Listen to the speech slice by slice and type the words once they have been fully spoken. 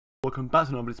welcome back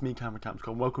to another. It's me, Cameron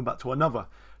Campscom. Welcome back to another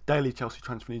daily Chelsea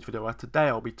transfer news video, where today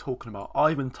I'll be talking about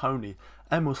Ivan Toney,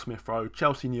 Emile Smith-Rowe,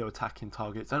 Chelsea new attacking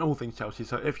targets, and all things Chelsea.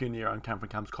 So if you're new around Cameron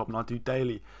Campscom, and I do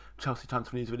daily Chelsea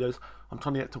transfer news videos, I'm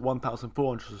trying to get to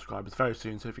 1,400 subscribers very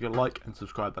soon. So if you can like and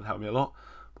subscribe, that'd help me a lot.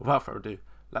 But without further ado,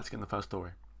 let's get in the first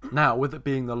story. Now, with it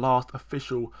being the last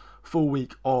official full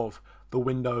week of the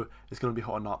window, it's going to be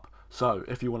hotting up. So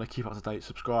if you want to keep up to date,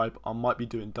 subscribe. I might be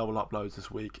doing double uploads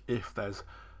this week if there's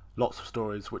lots of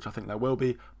stories, which I think there will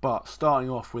be. But starting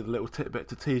off with a little tidbit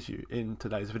to tease you in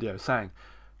today's video, saying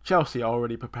Chelsea are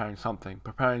already preparing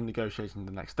negotiations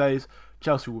the next days.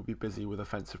 Chelsea will be busy with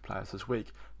offensive players this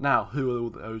week. Now, who will all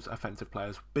those offensive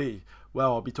players be?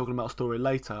 Well, I'll be talking about a story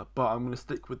later, but I'm going to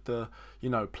stick with the,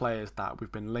 players that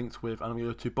we've been linked with, and I'm going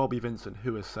to go to Bobby Vincent,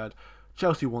 who has said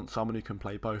Chelsea wants someone who can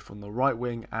play both on the right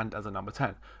wing and as a number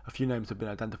 10. A few names have been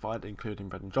identified, including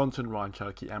Brennan, Ryan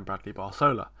Cherki and Bradley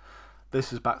Barcola.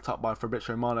 This is backed up by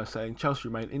Fabrizio Romano saying Chelsea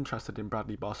remain interested in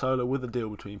Bradley Barcola, with the deal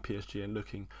between PSG and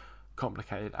looking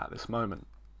complicated at this moment.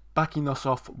 Backing us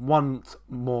off once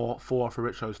more for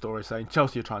Fabrizio's story, saying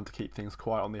Chelsea are trying to keep things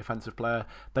quiet on the offensive player.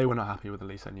 They were not happy with the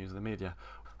recent news of the media.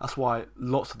 That's why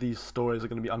lots of these stories are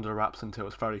going to be under wraps until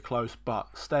it's very close.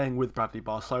 But staying with Bradley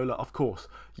Barcola, of course,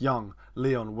 young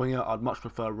Leon winger. I'd much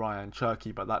prefer Ryan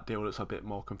Cherki, but that deal looks a bit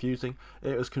more confusing.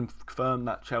 It was confirmed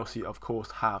that Chelsea, of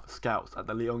course, have scouts at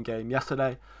the Lyon game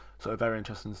yesterday. So very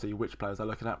interesting to see which players they're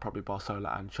looking at, probably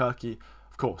Barcola and Cherki.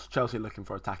 Of course, Chelsea are looking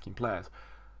for attacking players.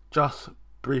 Just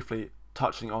briefly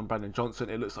touching on Brennan,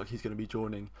 it looks like he's going to be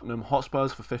joining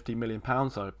Hotspurs for £50 million,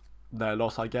 so their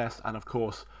loss, I guess. And of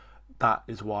course, that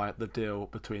is why the deal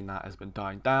between that has been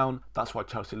dying down. That's why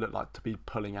Chelsea looked like to be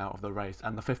pulling out of the race,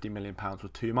 and the £50 million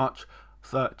was too much.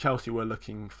 Chelsea were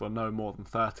looking for no more than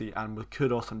 30, and with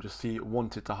Kudos and just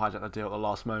wanted to hijack the deal at the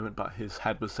last moment, but his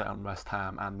head was set on West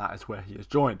Ham, and that is where he has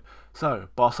joined. So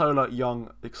Barcola,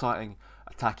 young, exciting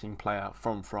attacking player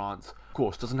from France. Of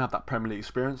course, doesn't have that Premier League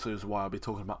experience, so is why I'll be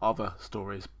talking about other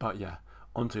stories. But yeah,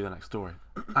 on to the next story.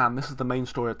 And this is the main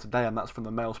story of today, and that's from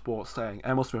the Mail Sports, saying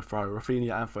Emile Smith-Rowe,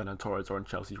 Raphina and Raphina Torres are on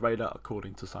Chelsea's radar,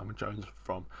 according to Simon Jones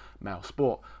from Mail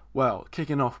Sport. Well,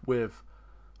 kicking off with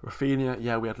Raphina,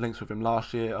 yeah, we had links with him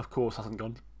last year. Of course, hasn't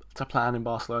gone to plan in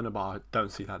Barcelona, but I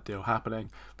don't see that deal happening.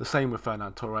 The same with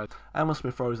Raphina Torres. Emile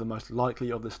Smith-Rowe is the most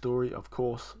likely of the story, of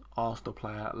course. Arsenal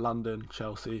player, London,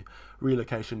 Chelsea,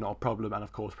 relocation not a problem, and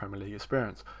of course Premier League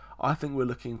experience. I think we're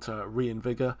looking to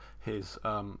reinvigorate his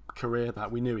career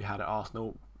that we knew he had at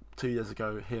Arsenal. 2 years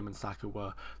ago, him and Saka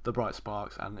were the bright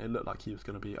sparks, and it looked like he was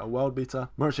going to be a world beater.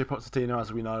 Mauricio Pochettino,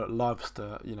 as we know, loves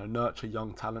to nurture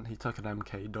young talent. He took an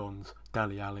MK Dons,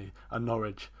 Dele Alli, a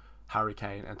Norwich Harry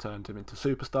Kane, and turned him into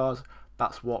superstars.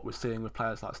 That's what we're seeing with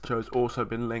players like Joe's also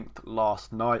been linked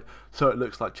last night. So it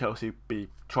looks like Chelsea be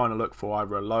trying to look for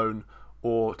either a loan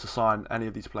or to sign any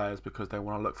of these players, because they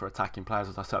want to look for attacking players,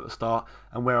 as I said at the start.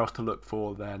 And where else to look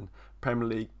for then? Premier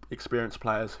League experienced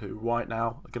players who right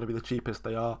now are going to be the cheapest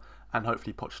they are, and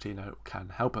hopefully Pochettino can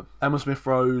help him. Emile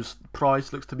Smith-Rowe's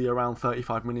price looks to be around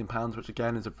 £35 million, which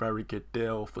again is a very good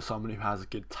deal for someone who has a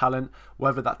good talent.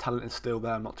 Whether that talent is still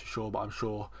there, I'm not too sure, but I'm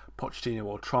sure Pochettino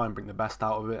will try and bring the best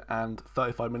out of it. And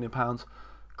 £35 million,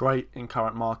 great in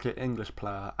current market, English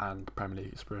player and Premier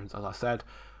League experience, as I said.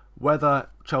 Whether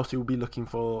Chelsea will be looking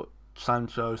for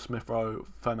Sancho, Smith-Rowe,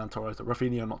 Raphina Torres,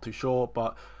 Raphina, I'm not too sure,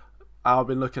 but I've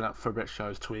been looking at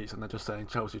Fabrizio's tweets, and they're just saying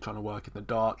Chelsea trying to work in the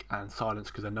dark and silence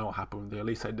because they know what happened with the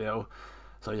Elise deal.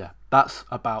 So yeah, that's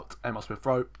about Emile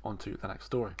Smith-Rowe. On to the next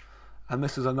story. And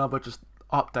this is another just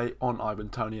update on Ivan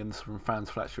Toney, and this is from Franz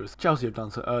Fletcher. Chelsea have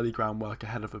done some early groundwork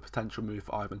ahead of a potential move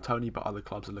for Ivan Toney, but other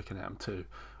clubs are looking at him too.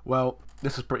 Well,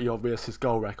 this is pretty obvious. His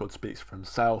goal record speaks for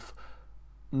himself.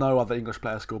 No other English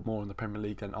player scored more in the Premier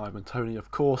League than Ivan Toney,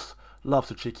 of course. Loves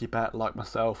a cheeky bet like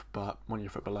myself, but when you're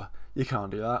a footballer, you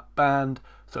can't do that. Banned.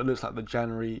 So it looks like the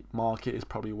January market is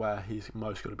probably where he's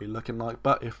most going to be looking like.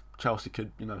 But if Chelsea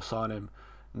could, sign him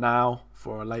now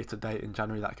for a later date in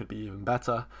January, that could be even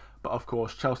better. But of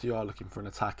course, Chelsea are looking for an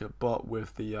attacker, but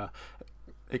with the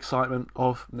excitement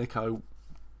of Nico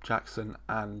Jackson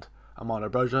and Amano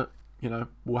Broja,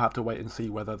 we'll have to wait and see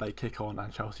whether they kick on,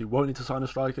 and Chelsea won't need to sign a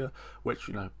striker, which,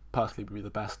 personally would be the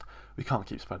best. We can't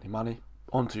keep spending money.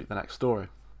 On to the next story.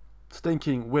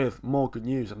 Stinking with more good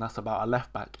news, and that's about a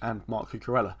left-back and Marc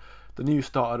Cucarella. The news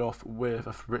started off with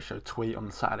a Fabrizio tweet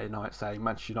on Saturday night saying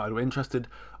Manchester United were interested.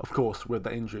 Of course, with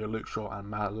the injury of Luke Shaw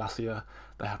and Malacia,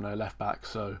 they have no left-back,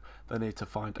 so they need to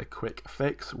find a quick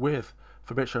fix, with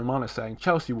Fabrizio Romano saying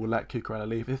Chelsea will let Cucarella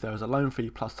leave if there is a loan fee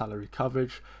plus salary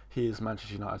coverage. He is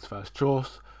Manchester United's first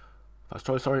choice.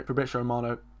 Fabrizio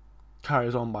Romano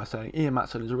carries on by saying Ian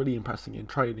Maatsen is really impressing in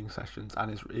training sessions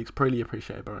and is pretty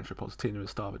appreciated by Mauricio Pochettino as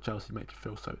staff at Chelsea, make it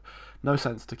feel so. No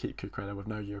sense to keep Cucarella with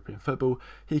no European football.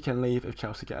 He can leave if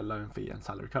Chelsea get a loan fee and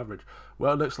salary coverage.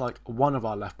 Well, it looks like one of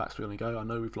our left backs are going to go. I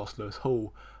know we've lost Lewis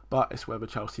Hall, but it's whether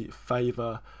Chelsea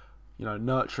favour,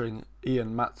 nurturing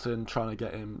Ian Maatsen, trying to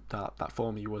get him that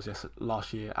form he was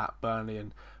last year at Burnley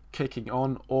and kicking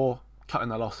on, or cutting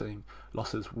the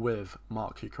losses with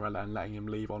Marc Cucarella and letting him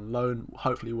leave on loan,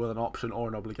 hopefully with an option or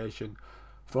an obligation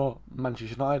for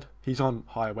Manchester United. He's on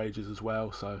higher wages as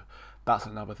well, so that's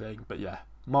another thing. But yeah,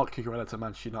 Marc Cucarella to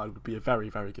Manchester United would be a very,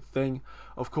 very good thing.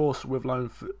 Of course, with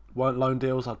loan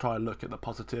deals, I'll try to look at the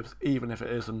positives, even if it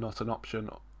is not an option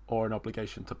or an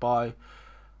obligation to buy.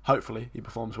 Hopefully he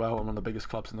performs well on one of the biggest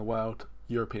clubs in the world,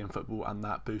 European football, and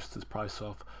that boosts his price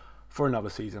off for another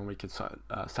season. We could sell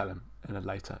him in a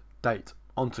later date.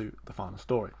 Onto the final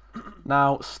story.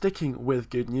 Now, sticking with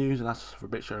good news, and that's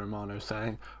Fabrizio Romano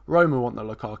saying Roma want the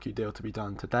Lukaku deal to be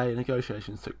done today.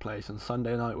 Negotiations took place on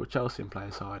Sunday night with Chelsea and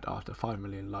player side after $5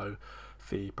 million low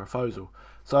fee proposal.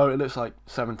 So it looks like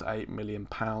 £7 to £8 million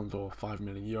or €5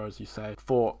 million, you say,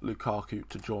 for Lukaku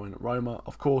to join Roma.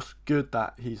 Of course, good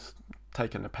that he's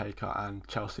taken a pay cut and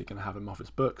Chelsea can have him off his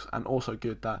books, and also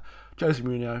good that Jose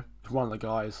Mourinho, one of the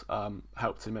guys,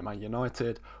 helped him at Man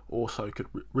United, also could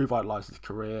revitalise his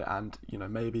career and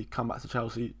maybe come back to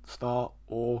Chelsea, start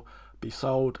or be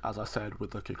sold, as I said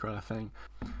with the Cucarella thing,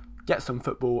 get some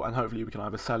football, and hopefully we can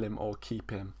either sell him or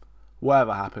keep him.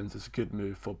 Whatever happens, it's a good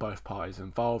move for both parties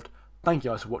involved. Thank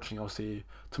you guys for watching. I'll see you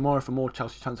tomorrow for more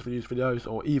Chelsea transfer news videos,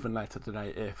 or even later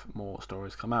today if more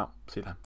stories come out. See you then.